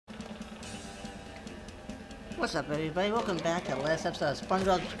What's up, everybody? Welcome back to the last episode of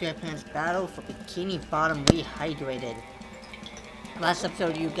SpongeBob SquarePants Battle for Bikini Bottom Rehydrated. Last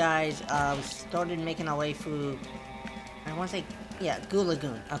episode, you guys started making our way through, I want to say, yeah, Goo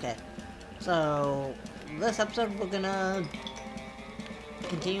Lagoon. Okay. So, this episode, we're gonna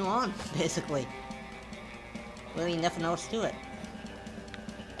continue on, basically. Really nothing else to it.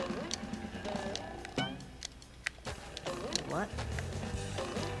 What?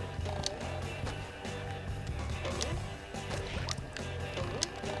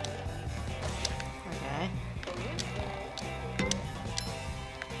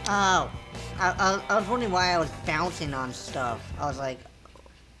 Oh, I was wondering why I was bouncing on stuff. I was like,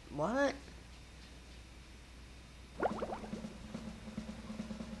 what?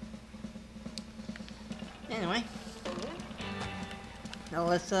 Anyway, now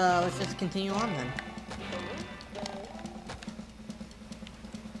let's just continue on then.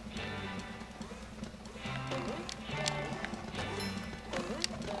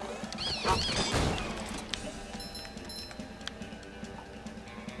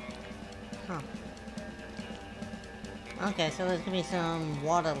 Okay, so there's gonna be some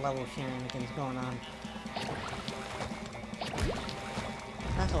water level shenanigans going on.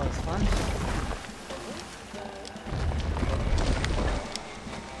 That's always fun.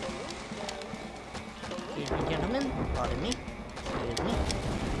 Excuse me, gentlemen. Pardon me. Excuse me.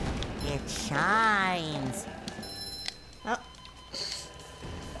 It shines. Oh.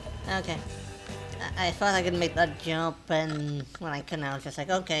 Okay. I thought I could make that jump, and when I couldn't, I was just like,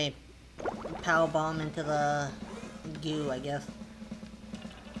 okay, power bomb into the goo, I guess.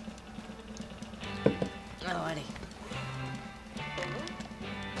 Alrighty.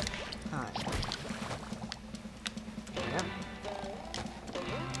 Alright. Yep.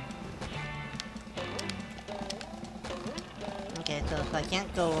 Okay, so if I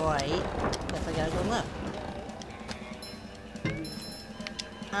can't go right, guess I gotta go left.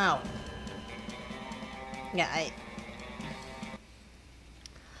 Ow. Yeah,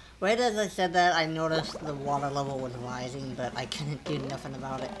 right as I said that, I noticed the water level was rising, but I couldn't do nothing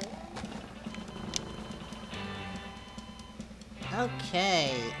about it.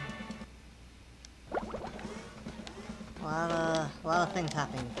 Okay. A lot of things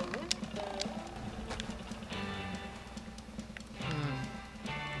happening.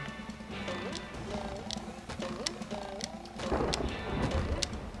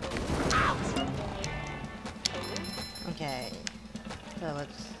 Okay. So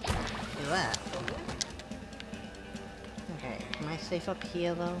let's do that. Okay, am I safe up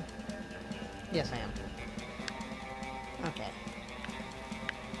here though? Yes, I am. Okay.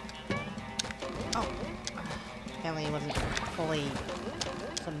 Oh! Apparently it wasn't fully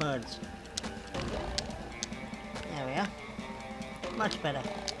submerged. There we are. Much better.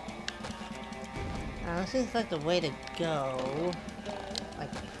 Now this seems like the way to go.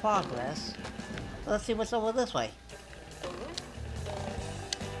 Like progress. Let's see what's over this way.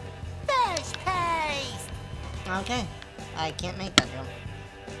 Okay, I can't make that jump.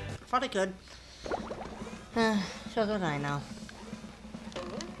 Thought I could. So good I know.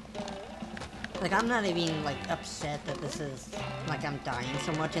 Like, I'm not even, like, upset that this is, like, I'm dying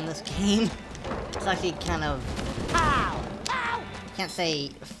so much in this game. It's actually kind of, ow! Ow! Can't say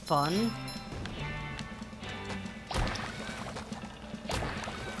fun.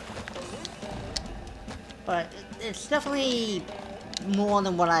 But it's definitely more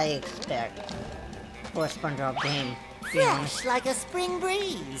than what I expect for a SpongeBob game. Fresh like a spring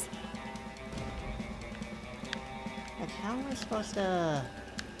breeze. Like, how am I supposed to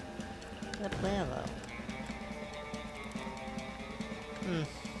get there though?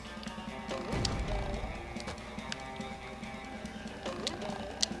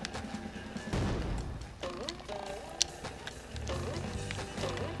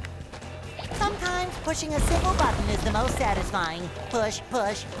 Sometimes pushing a single button is the most satisfying. Push,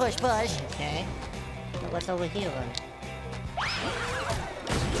 push, push, push. Okay. So what's over here then?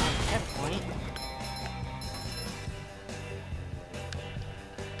 Checkpoint.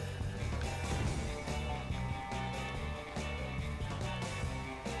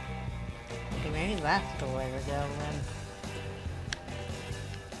 Okay, maybe that's the way to go then.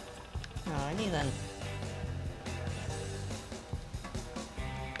 Alrighty then.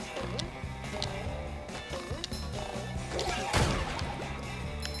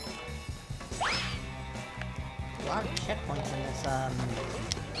 A lot of checkpoints in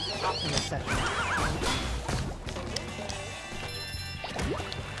this section.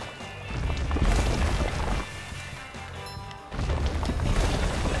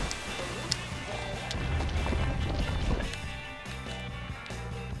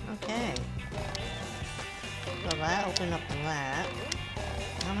 So that opened up that.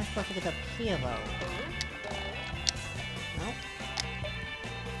 How am I supposed to get up here, though? Nope.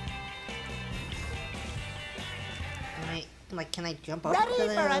 Can I jump up Ready to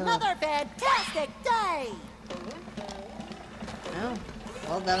the... for another fantastic day! No?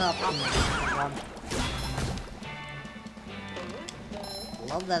 Love that optimism.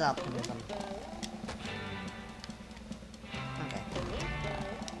 Love that optimism. Okay.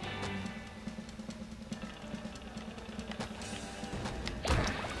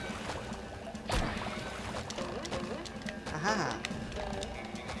 Aha!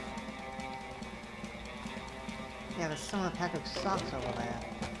 Yeah, there's still a pack of socks over there.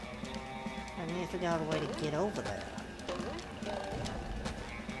 I need to figure out a way to get over there.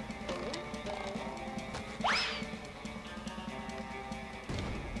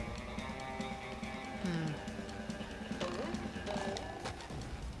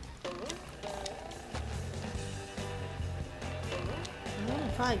 I'm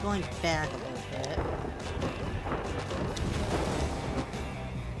gonna try going back a little bit.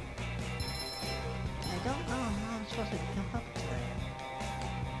 I don't know how I'm supposed to jump up there.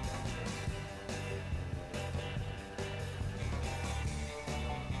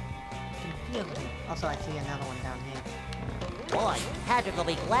 Confusing. Also, I see another one down here. Boy, Patrick will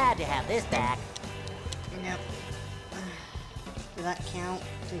be glad to have this back. Yep. Did that count?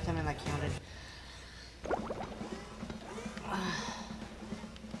 Please tell me that counted.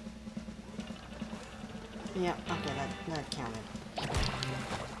 Yeah, okay, that counted.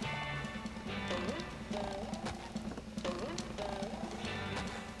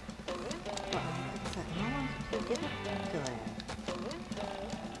 Well, no one could get up to there.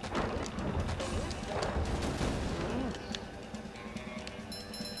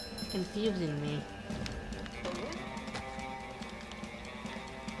 It's confusing me.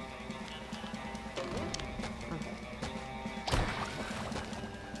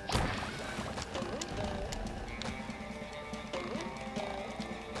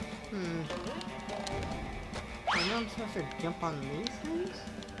 I know I'm supposed to jump on these things?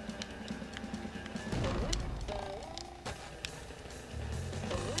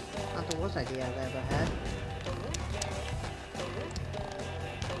 Not the worst idea I've ever had.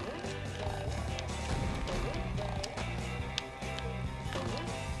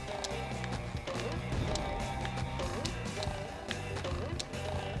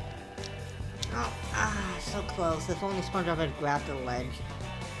 Oh, so close. If only SpongeBob had grabbed the ledge.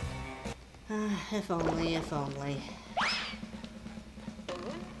 If only, if only.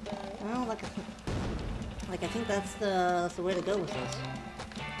 Well, I think that's the way to go with this.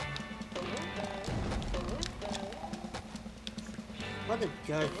 What to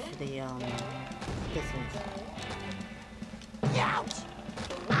judge the distance. Ouch!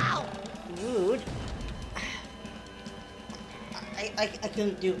 Ow! Rude. I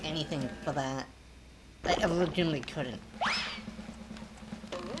couldn't do anything for that. I legitimately couldn't.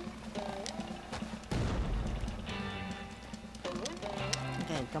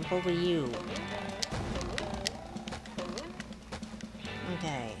 Okay, jump over you.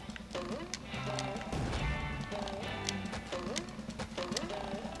 Okay.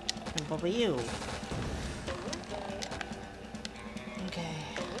 Jump over you. Okay.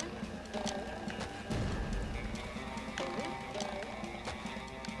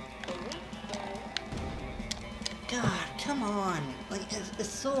 God, come on. Like, it's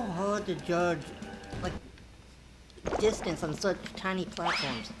so hard to judge, like, distance on such tiny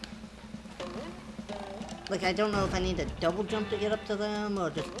platforms. Like, I don't know if I need to double jump to get up to them, or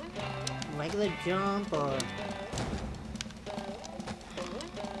just regular jump, or...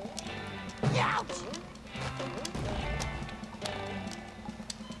 Ouch!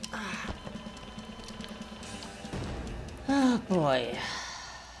 Oh boy.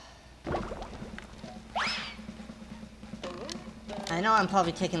 I know I'm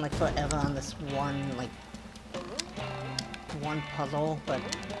probably taking like forever on this one puzzle, but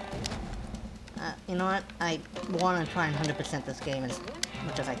you know what? I want to try and 100% this game as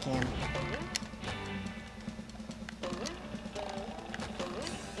much as I can.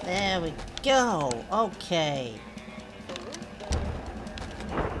 There we go. Okay.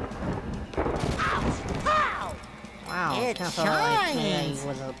 Ow! Wow. It Kinda felt like shines. I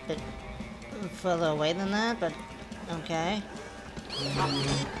was a bit further away than that, but okay. You've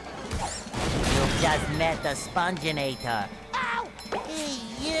just met the Sponginator. Ow! Hey,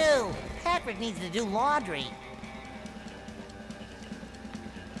 you! Patrick needs to do laundry.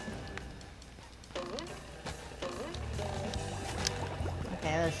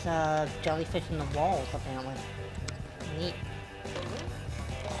 Okay, there's jellyfish in the walls apparently. Neat.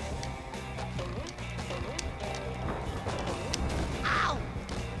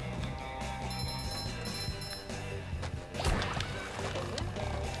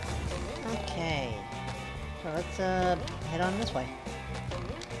 head on this way.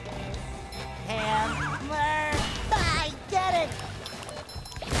 Hammer! I get it!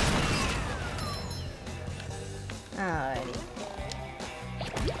 Alrighty.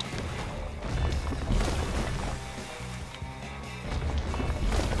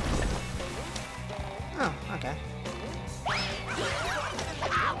 Oh, okay.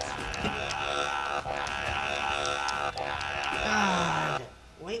 God.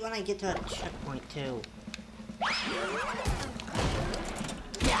 Wait when I get to a checkpoint, too.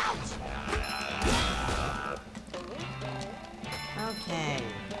 Okay.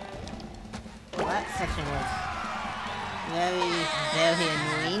 Well, that section was very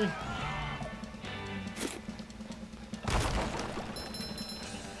annoying.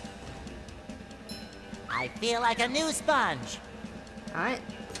 I feel like a new sponge. Alright.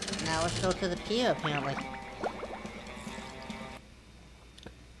 Now let's go to the pier, apparently.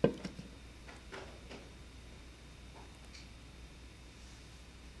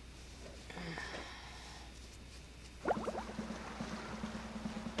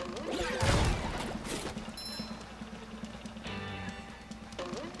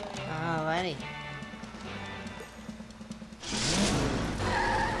 Alrighty.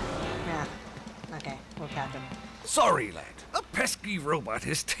 Yeah. Okay, we'll catch him. Sorry, lad. A pesky robot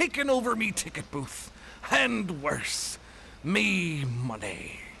has taken over me ticket booth. And worse, me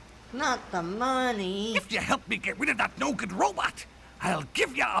money. Not the money. If you help me get rid of that no-good robot, I'll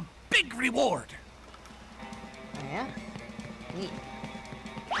give you a big reward. Oh, yeah? Neat.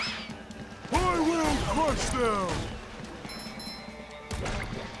 I will crush them!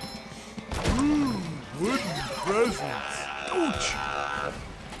 Wooden presents. Ouch!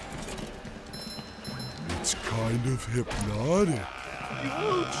 It's kind of hypnotic.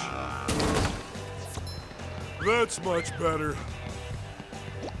 Ouch! That's much better.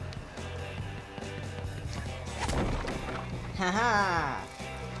 Haha!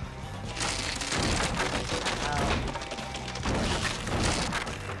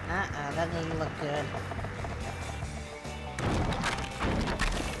 That doesn't look good.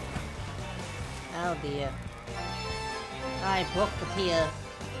 Oh dear. I broke the pier.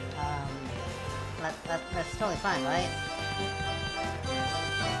 That's totally fine, right?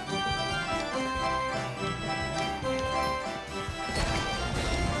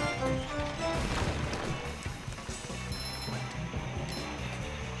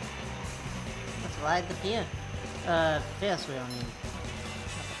 Let's ride the pier. Ferris wheel, I mean.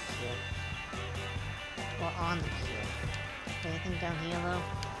 Or on the pier. Is there anything down here, though?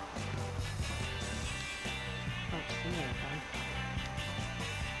 Don't see anything.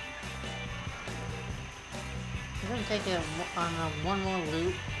 I'm gonna take it on one more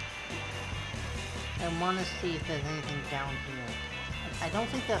loop. I want to see if there's anything down here. I don't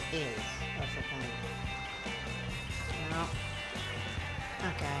think there is. That's the thing. No.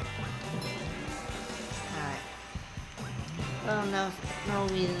 Okay. Alright. Well,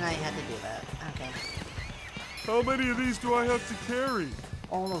 no reason I had to do that. Okay. How many of these do I have to carry?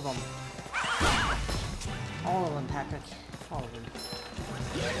 All of them. All of them, Patrick. All of them.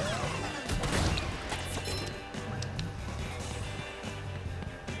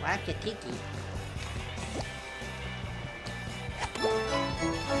 Wackatiki.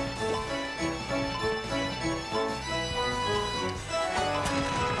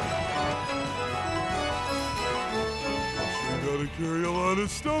 Sure gotta carry a lot of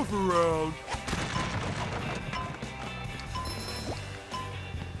stuff around.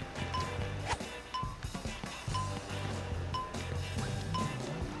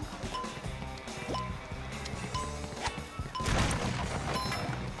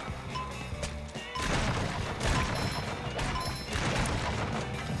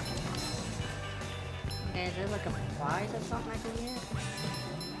 Is there like a prize or something I can get?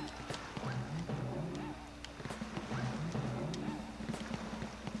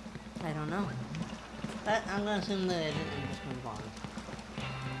 I don't know. But I'm gonna assume that it isn't and just move on.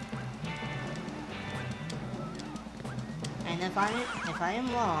 And if I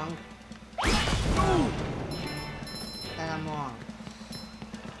am wrong, then I'm wrong.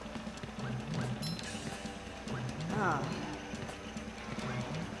 Oh.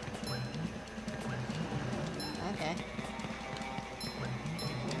 Okay.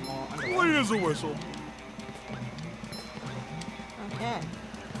 More underwear. Clean as a whistle. Okay.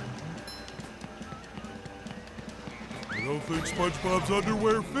 I don't think SpongeBob's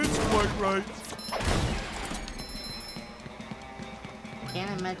underwear fits quite right.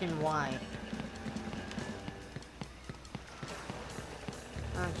 Can't imagine why.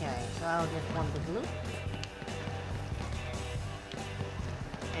 Okay, so I'll just want the blue.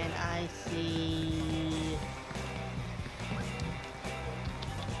 And I see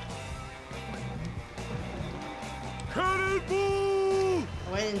Cannonball!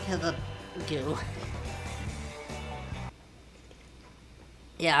 Right into the goo.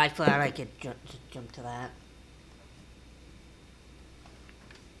 Yeah, I thought I could jump to that.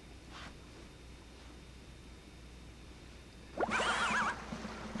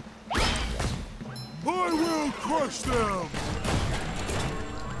 I will crush them!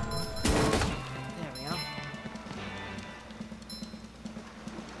 There we go.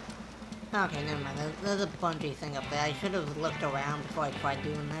 Okay, never mind. There's a bungee thing up there. I should have looked around before I tried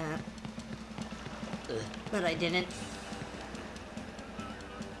doing that. Ugh. But I didn't.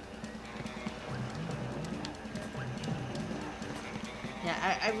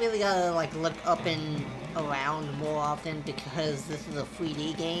 Yeah, I really gotta like look up and around more often because this is a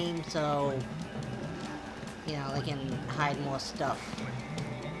 3D game, so you know, they can hide more stuff.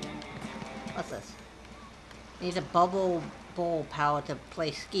 What's this? Needs a bubble ball power to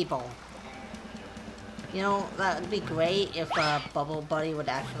play skee ball. You know, that would be great if Bubble Buddy would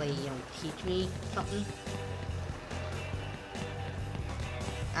actually, you know, teach me something.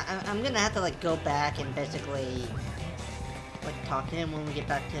 I'm gonna have to like go back and basically like talk to him when we get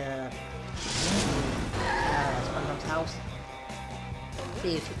back to SpongeBob's house.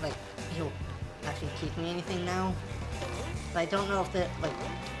 See if like he'll actually teach me anything now. But I don't know if the like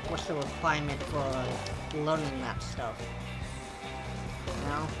what's the requirement for learning that stuff. You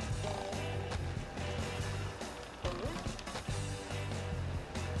know?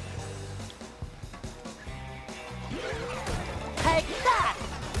 Take that!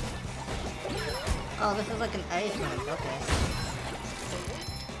 Oh, this is like an ice rink, okay.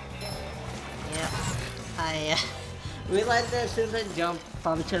 Yeah, I realized that as soon as I jumped,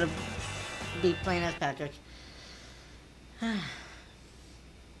 probably should have been playing as Patrick.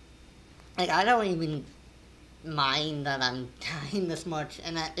 Like, I don't even mind that I'm dying this much,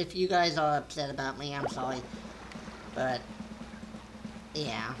 and if you guys are upset about me, I'm sorry. But,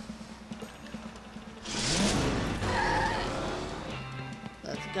 yeah.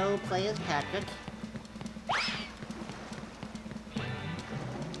 Let's go play as Patrick.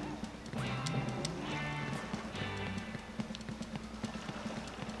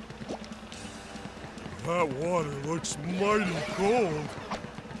 That water looks mighty cold.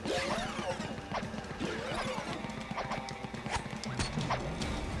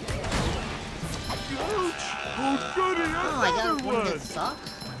 Ouch! Oh goody, Oh, I got another one one! that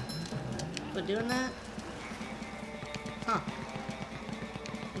sucks for doing that? Huh.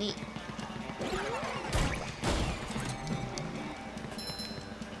 Neat.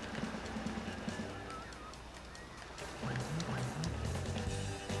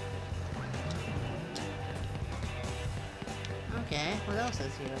 Okay, what else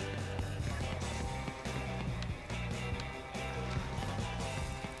is here?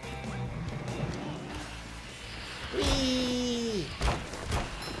 Whee!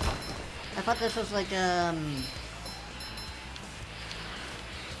 I thought this was like,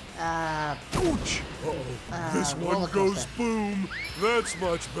 Ouch! Uh-oh. This one roller goes coaster. boom. That's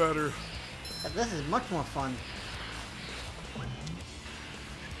much better. This is much more fun.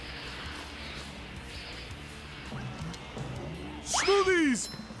 Smoothies!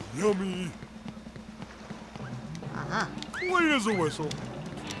 Yummy! Uh-huh. Clean as a whistle.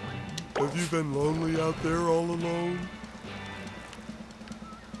 Have you been lonely out there all alone?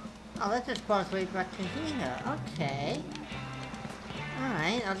 Oh, that just brought us right back to here. Okay.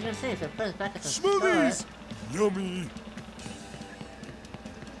 Alright, I was gonna say, if it put us back at the Smoothies! start. Yummy!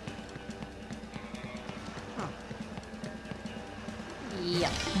 Huh.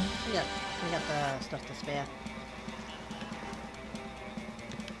 Yep. We got the stuff to spare.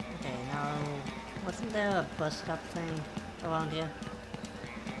 Okay, now, wasn't there a bus stop thing around here?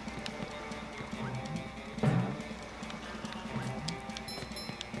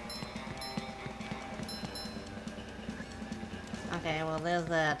 Okay, well there's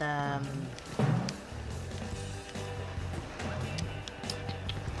that,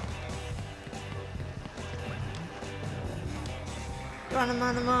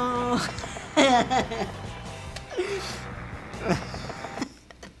 Geronimo!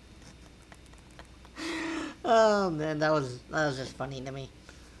 Oh man, that was just funny to me.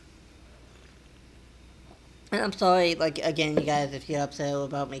 And I'm sorry, like, again, you guys, if you're upset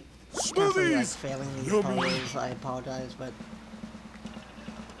about me constantly, like, Smoothies! failing these Yummy! poses, I apologize, but...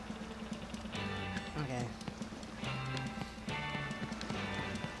 Okay.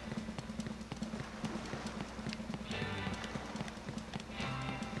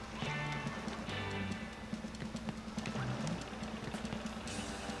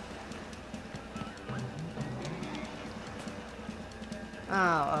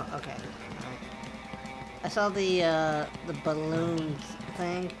 Oh, okay. Alright. I saw the balloons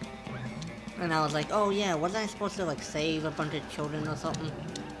thing, and I was like, oh yeah, wasn't I supposed to like save a bunch of children or something?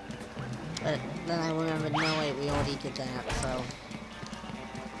 But then I remembered, no wait, we already did that, so.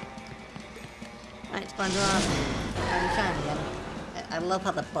 Alright, SpongeBob, I'm trying again. I love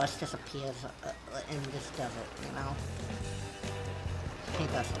how the bus disappears in this desert, you know? I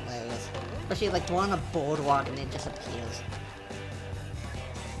think that's hilarious. Especially like we're on a boardwalk and it disappears.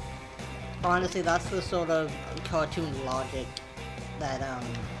 Honestly, that's the sort of cartoon logic that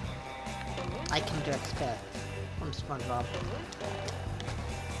I come to expect from SpongeBob.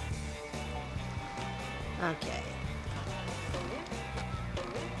 Okay.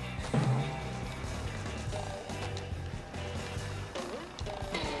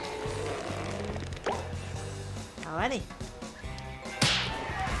 Alrighty.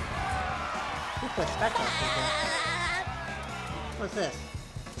 Who put special people? What's this?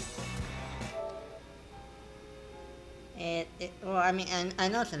 Well, I mean, I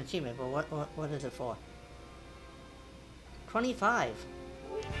know it's an achievement, but what is it for? 25.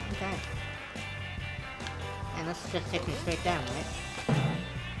 Okay. And let's just take me straight down, right?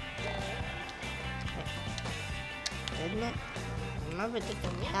 Didn't it? I remember it did the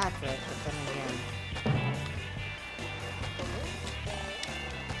Patrick, but then again.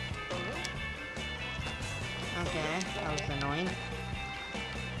 Okay, that was annoying.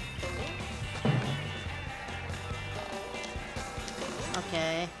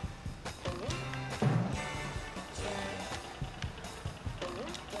 Okay.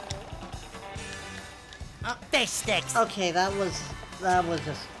 Oh, fish sticks! Okay, that was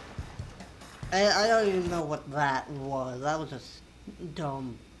just... I don't even know what that was. That was just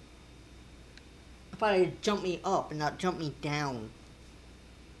dumb. I thought it'd jump me up and not jump me down.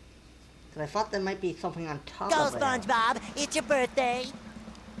 Cause I thought there might be something on top Go, of it. SpongeBob! It's your birthday!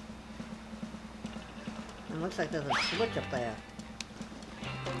 It looks like there's a switch up there.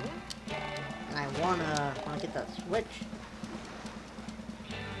 And I wanna get that switch.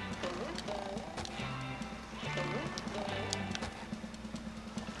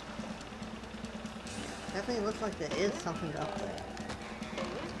 Definitely looks like there is something up there.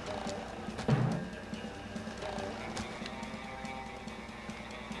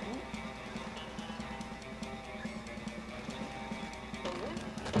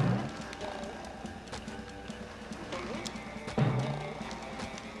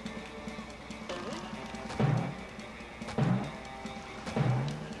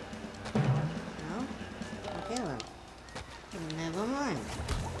 Never mind.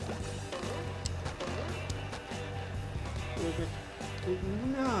 We'll just keep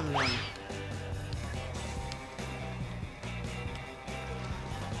moving on then.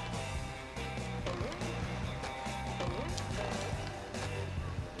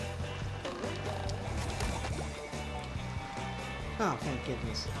 Oh, thank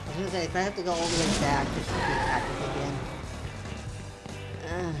goodness. I was gonna say, if I have to go all the way back just to be Patrick again.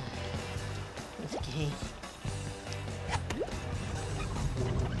 This game.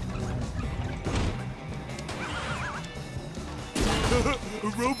 A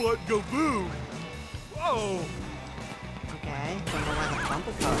robot go boom! Whoa! Okay, don't know why the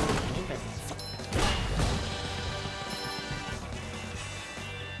bumper car is moving.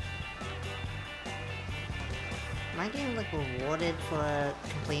 Am I getting like rewarded for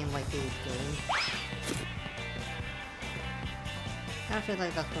completing like these games? I feel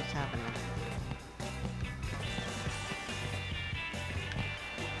like that's what's happening.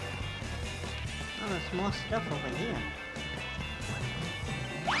 Oh, there's more stuff over here.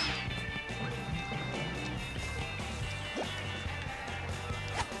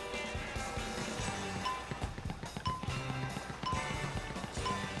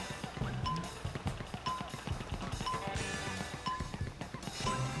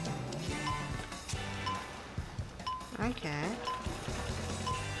 Okay.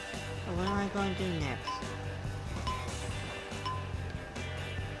 So what am I going to do next?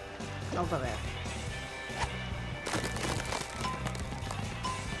 Over there.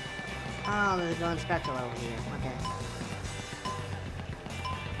 Oh, there's a going spatula over here. Okay.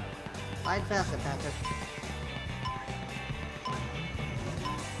 Slide faster, Patrick.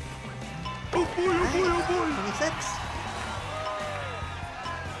 Oh boy, oh boy, oh boy! 26?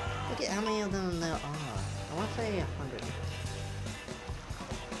 Look at how many of them there are. I want to say 100.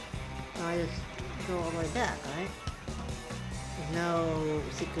 So I just go all the way back, right? There's no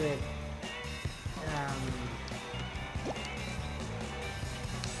secret,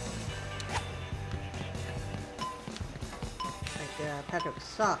 like, Patrick's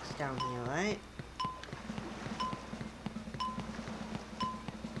socks down here, right?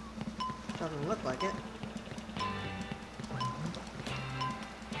 Doesn't look like it.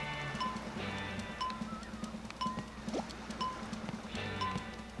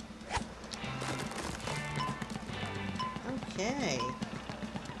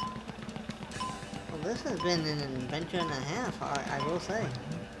 this has been an adventure and a half, I will say.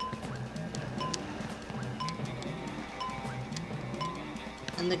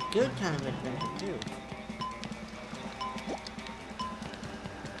 And the good kind of adventure, too.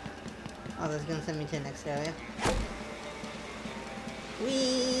 Oh, that's gonna send me to the next area.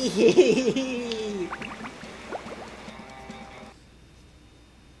 Whee!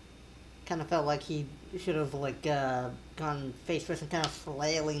 Kind of felt like he should have, like, gone face first and kind of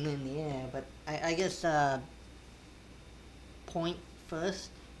flailing in the air, but I guess, point first,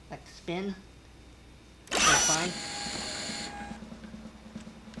 like spin. That's fine.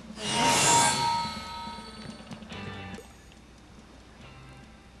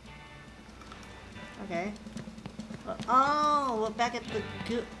 Okay. Oh, we're back at the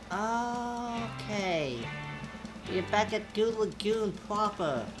goo. Okay. We're back at Goo Lagoon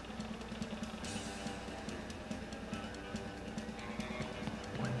proper.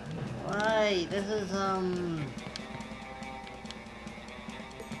 Right, this is,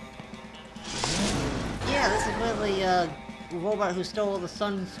 yeah, this is where the, robot who stole the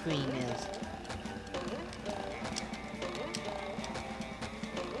sunscreen is.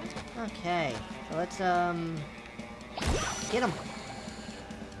 Okay, so let's, get him.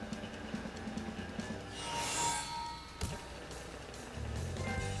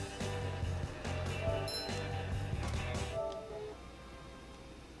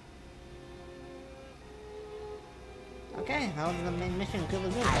 Okay, that was the main mission, Goo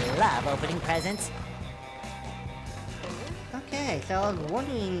Lagoon. I love opening presents. Okay, so I was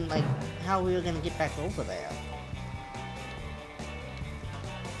wondering, like, how we were gonna get back over there.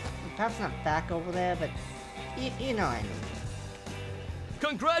 Perhaps not back over there, but you know what I mean.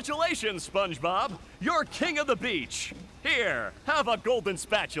 Congratulations, SpongeBob! You're king of the beach! Here, have a golden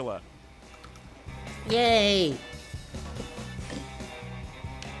spatula. Yay!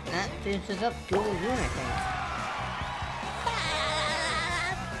 That finishes up Goo Lagoon, I think.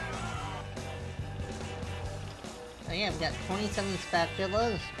 So yeah, we've got 27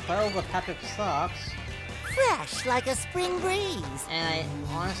 spatulas, 12 of Patrick's socks, Fresh like a spring breeze. and I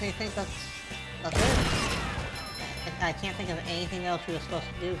honestly think that's it. I can't think of anything else we were supposed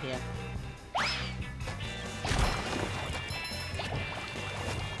to do here.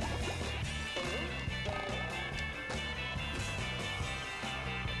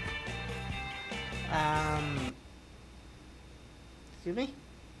 Excuse me?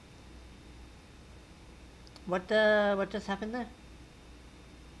 What just happened there?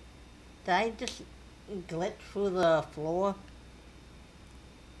 Did I just glitch through the floor?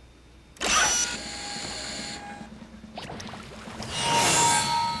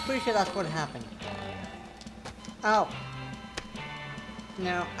 Pretty sure that's what happened. Oh.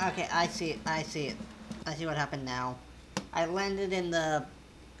 No, okay, I see it. I see what happened now. I landed in the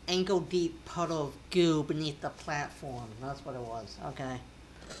ankle-deep puddle of goo beneath the platform. That's what it was. Okay.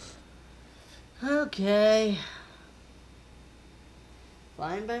 Okay.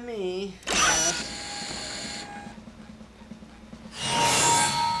 Fine by me. Yes.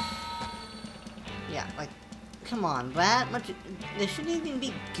 Yeah, like, come on, that much. There shouldn't even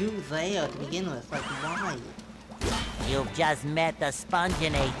be goo there to begin with. Like, why? You've just met the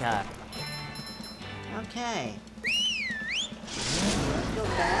Spongeinator. Okay. Let's go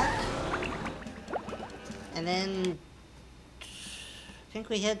back. And then I think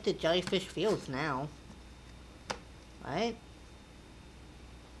we head to Jellyfish Fields now. Right?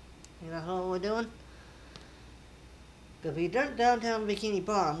 Think that's what we're doing? Because we done downtown Bikini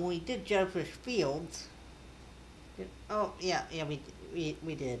Bottom, we did Jellyfish Fields. Oh, yeah,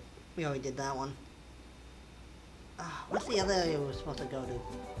 we did. We already did that one. What's the other area we're supposed to go to?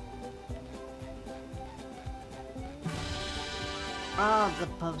 Oh, the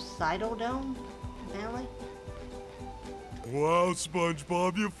Poseidon Dome, apparently? Wow,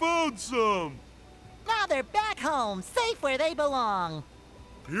 SpongeBob, you found some! Now they're back home, safe where they belong.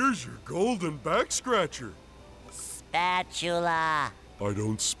 Here's your golden back scratcher. Spatula. I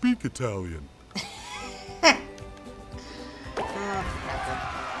don't speak Italian.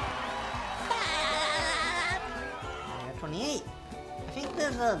 28. I think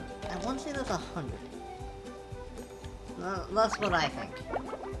there's a. I want to say there's 100. No, that's what I think.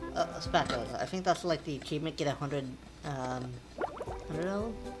 Spatulas. I think that's like the achievement. Get 100. 100 of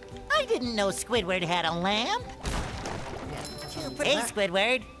them. I didn't know Squidward had a lamp. Yeah. Hey,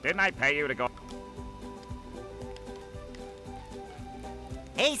 Squidward. Didn't I pay you to go?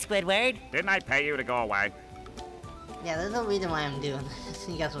 Hey, Squidward. Didn't I pay you to go away? Yeah, there's a reason why I'm doing this.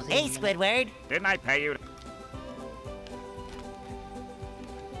 You guys will see. Hey, Squidward. Didn't I pay you to...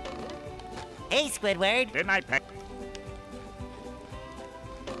 Hey, Squidward. Didn't I pay...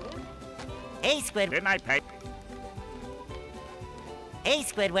 Hey, Squid. Didn't I pay? Hey,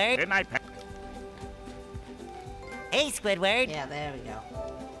 Squidward. Didn't I pay? Hey, Squidward. Yeah, there we go.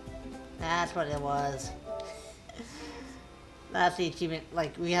 That's what it was. That's the achievement.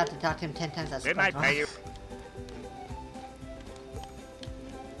 Like, we have to talk to him 10 times. That's Didn't I pay you?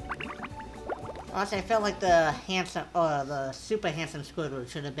 Honestly, I felt like the handsome, the super handsome Squidward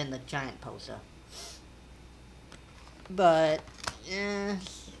should have been the giant poser. But,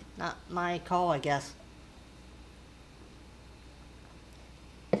 not my call, I guess.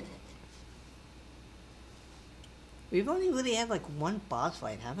 We've only really had like one boss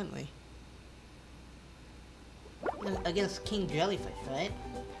fight, haven't we? Against King Jellyfish, right?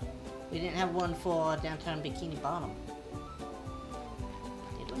 We didn't have one for downtown Bikini Bottom.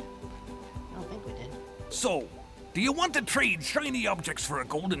 Did we? I don't think we did. So, do you want to trade shiny objects for a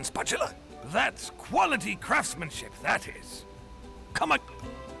golden spatula? That's quality craftsmanship, that is. Come on.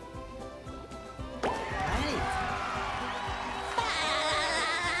 Alright.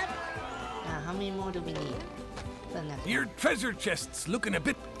 Now, how many more do we need? Your treasure chest's looking a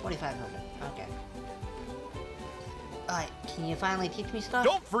bit... 4,500. Okay. Alright, can you finally teach me stuff?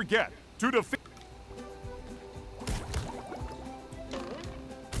 Don't forget to defeat.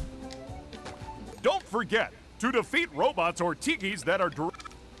 Don't forget to defeat robots or tikis that are.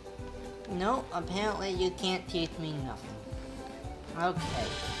 No, apparently you can't teach me nothing. Okay.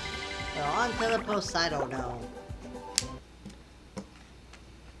 So on to the Poseidon now.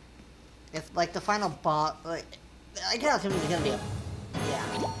 It's like the final boss. Like, I guess it's gonna be a.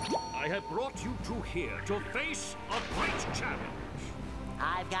 Yeah. I have brought you two here to face a great challenge.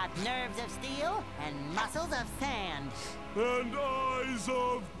 I've got nerves of steel and muscles of sand. And eyes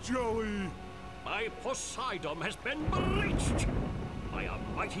of jelly. My Poseidon has been breached by a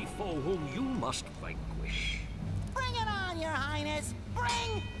mighty foe whom you must vanquish. Bring it on, Your Highness!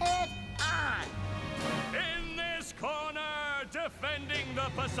 Bring it on! In this corner, defending the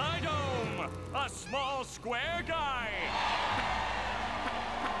Poseidon, a small square guy.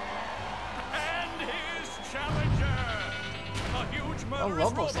 And his challenger, a huge murderous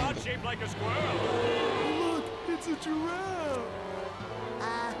Robo robot Sandy. shaped like a squirrel. Look, it's a giraffe.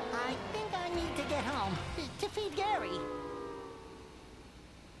 I think I need to get home to feed Gary.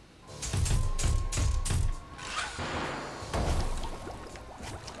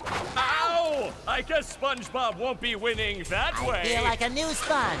 Ow! I guess SpongeBob won't be winning that way. I feel like a new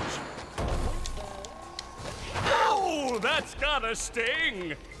sponge. Ow! That's gotta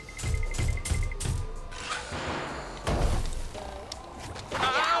sting.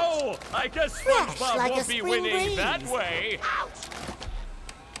 Ow! I guess Fresh SpongeBob like a won't be spring winning breeze. that way.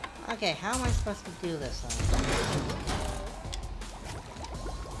 Okay, how am I supposed to do this?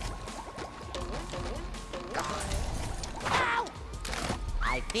 Ow!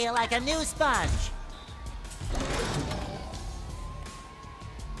 I feel like a new sponge.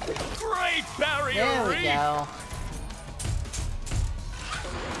 Great barrier There we reef! go.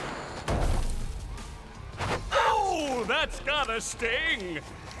 Oh, that's gotta sting.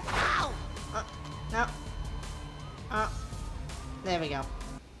 Ow! No. There we go.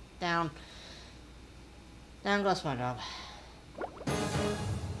 Down. Down goes SpongeBob.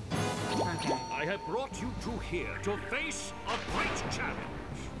 Okay. I have brought you two here to face a great challenge.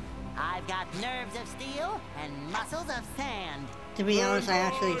 I've got nerves of steel and muscles of sand. To be honest, I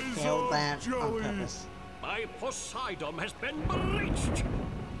actually Eyes failed of that on jelly. purpose. My Poseidon has been breached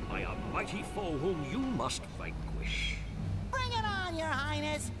by a mighty foe whom you must vanquish. Bring it on, Your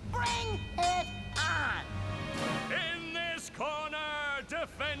Highness! Bring it on! In this corner,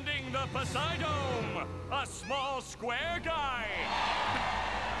 defending the Poseidon, a small square guy.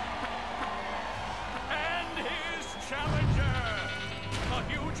 And his challenger, a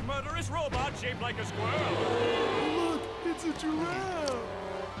huge murderous robot shaped like a squirrel. Look, it's a giraffe.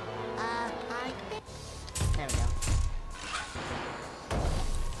 I think... There we go.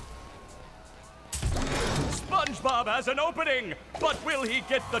 SpongeBob has an opening, but will he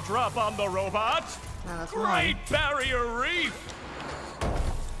get the drop on the robot? No, that's Great mine. barrier reef!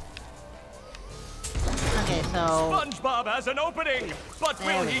 Okay, so SpongeBob has an opening, but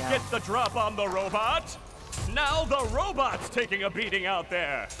There will we he go. get the drop on the robot? Now the robot's taking a beating out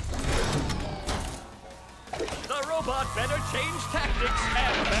there. The robot better change tactics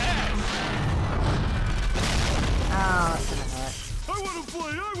and fast. oh, that's gonna hurt. I want to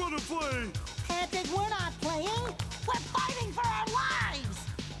play. I want to play. Patrick, we're not playing! We're fighting for our lives!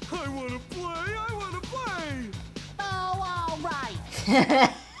 I want to play. I want to play. Oh, all right.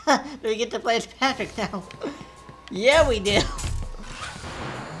 We get to play as Patrick now. Yeah, we do.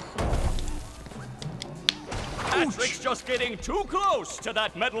 Patrick's just getting too close to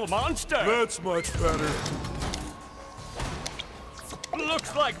that metal monster. That's much better.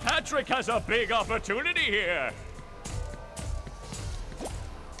 Looks like Patrick has a big opportunity here.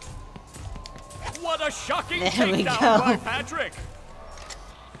 What a shocking There we takedown go. by Patrick.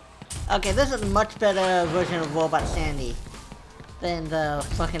 Okay, this is a much better version of Robot Sandy than the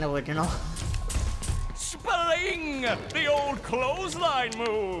fucking original. Spling! The old clothesline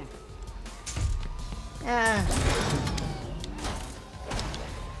move. Yeah.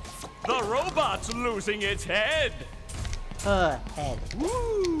 The robot's losing its head. Her head.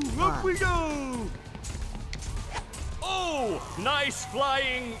 Woo! Up we go! Oh, nice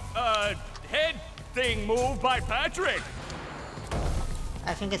flying, head thing move by Patrick.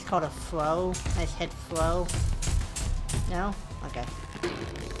 I think it's called a throw. Nice head throw. No? Okay.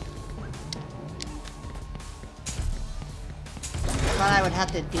 I thought I would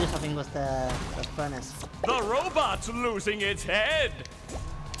have to do something with the furnace. The robot's losing its head.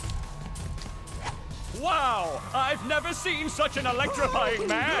 Wow, I've never seen such an electrifying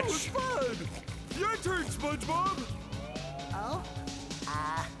That was match. fun! Your turn, SpongeBob! Oh?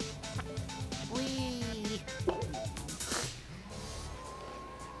 We...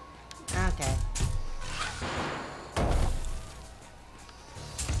 Okay.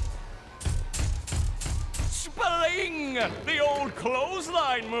 Spling! The old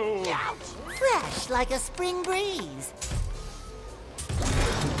clothesline move. Fresh like a spring breeze.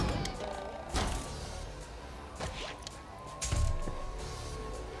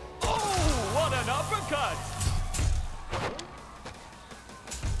 Oh, what an uppercut.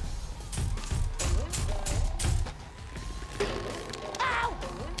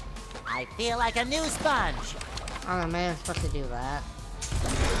 I feel like a new sponge. Oh man, I'm supposed to do that.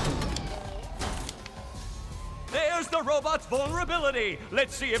 There's the robot's vulnerability.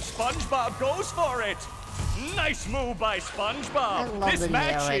 Let's see if SpongeBob goes for it. Nice move by I SpongeBob. love This the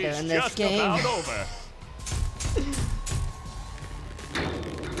match narrator is in this just game. about over.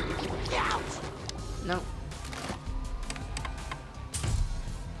 No.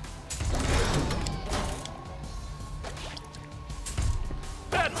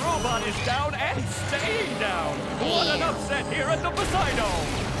 That robot is down and staying down. What an upset here at the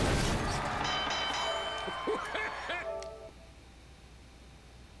Poseidon.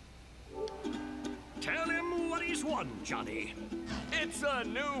 Tell him what he's won, Johnny. It's a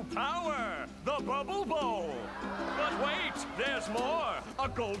new power, the Bubble Bowl. But wait, there's more. A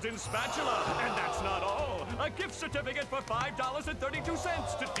golden spatula, and that's not all. A gift certificate for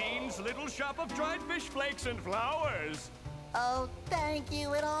 $5.32 to Dean's Little Shop of Dried Fish Flakes and Flowers. Oh, thank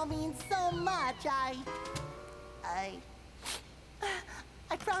you. It all means so much. I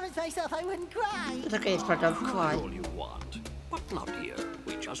promised myself I wouldn't cry. It's okay, SpongeBob, cry. All you want. But not here.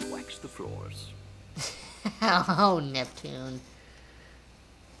 We just wax the floors. Oh, Neptune.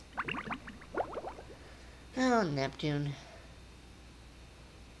 Oh, Neptune.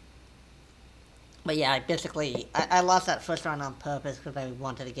 But yeah, basically, I lost that first round on purpose because I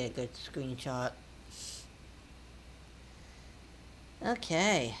wanted to get a good screenshot.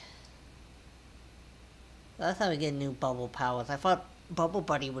 Okay. That's how we get new bubble powers. I thought Bubble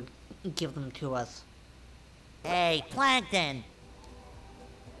Buddy would give them to us. Hey, Plankton.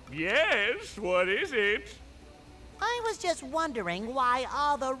 Yes, what is it? I was just wondering why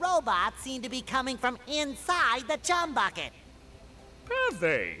all the robots seem to be coming from inside the chum bucket. Have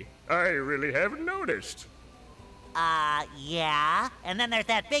they? I really haven't noticed. Yeah. And then there's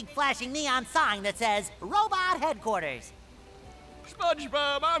that big flashing neon sign that says Robot Headquarters.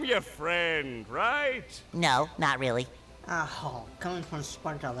 SpongeBob, I'm your friend, right? No, not really. Oh, coming from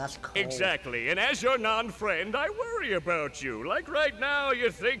SpongeBob, that's cool. Exactly, and as your non-friend, I worry about you. Like right now, you're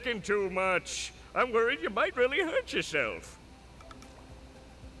thinking too much. I'm worried you might really hurt yourself.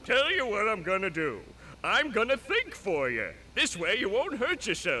 Tell you what I'm gonna do. I'm gonna think for you. This way you won't hurt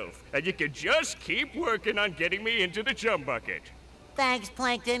yourself, and you can just keep working on getting me into the chum bucket. Thanks,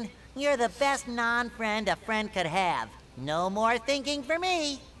 Plankton. You're the best non-friend a friend could have. No more thinking for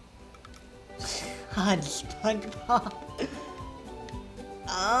me. God, SpongeBob.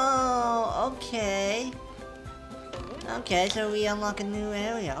 Oh, okay. Okay, so we unlock a new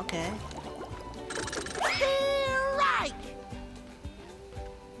area, okay. Right.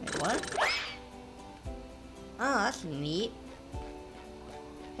 Wait, what? Oh, that's neat.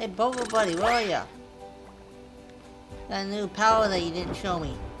 Hey, Bubble Buddy, where are ya? Got a new power that you didn't show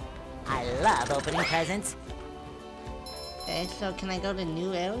me. I love opening presents. Okay, so can I go to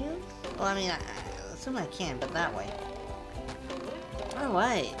new areas? Well, I mean, I assume I can, but that way.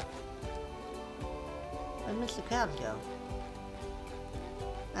 Alright. Where'd Mr. Krabs go?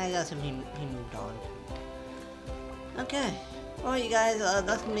 I guess he moved on. Okay. Well, you guys,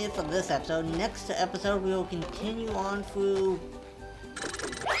 that's gonna be it for this episode. Next episode, we will continue on through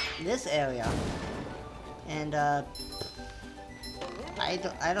this area. And, I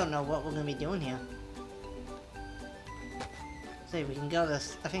don't know what we're gonna be doing here. So we can go to,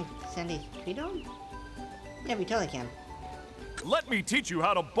 I think, Sandy Credo? Yeah, we totally can. Let me teach you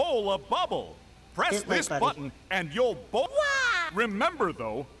how to bowl a bubble. Press Hit like this buddy. button and you'll bowl. Remember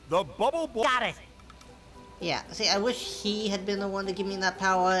though, the bubble bowl. Got it. Yeah, see, I wish he had been the one to give me that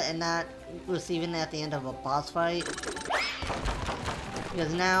power and not receiving it at the end of a boss fight.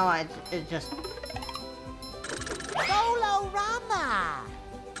 Because now it just, Bolorama.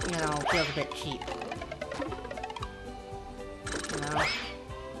 you know, feels a bit cheap. You know?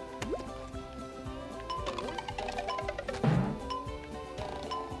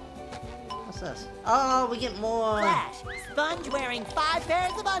 What's this? Oh, we get more. Flash, Sponge wearing 5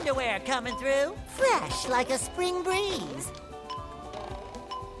 pairs of underwear coming through. Fresh like a spring breeze.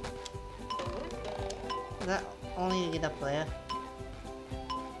 Is that only to get up there?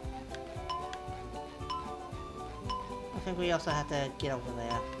 I think we also have to get over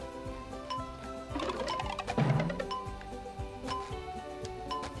there.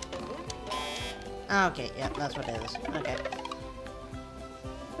 Okay, yeah, that's what it is. Okay.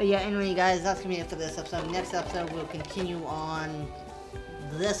 But yeah, anyway, you guys, that's gonna be it for this episode. Next episode, we'll continue on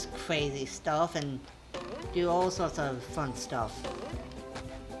this crazy stuff and do all sorts of fun stuff.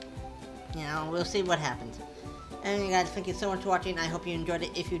 You know, we'll see what happens. Anyway, guys, thank you so much for watching. I hope you enjoyed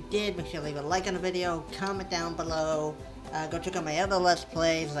it. If you did, make sure to leave a like on the video, comment down below. Go check out my other Let's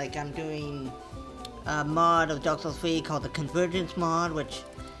Plays, like I'm doing a mod of Dark Souls 3 called the Convergence mod, which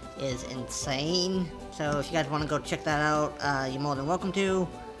is insane. So if you guys want to go check that out, you're more than welcome to.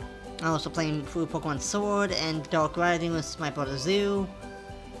 I'm also playing through Pokemon Sword and Dark Rising with my brother Zoo.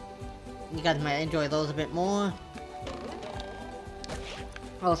 You guys might enjoy those a bit more.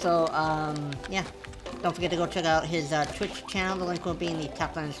 Also, yeah, don't forget to go check out his Twitch channel. The link will be in the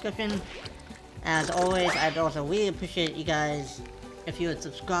top line description. As always, I'd also really appreciate you guys if you would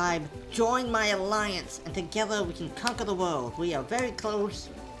subscribe, join my alliance, and together we can conquer the world. We are very close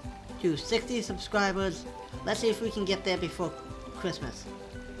to 60 subscribers. Let's see if we can get there before Christmas.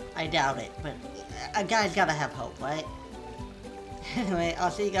 I doubt it, but a guy's gotta have hope, right? Anyway, I'll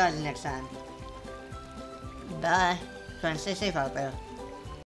see you guys next time. Bye. Try and stay safe out there.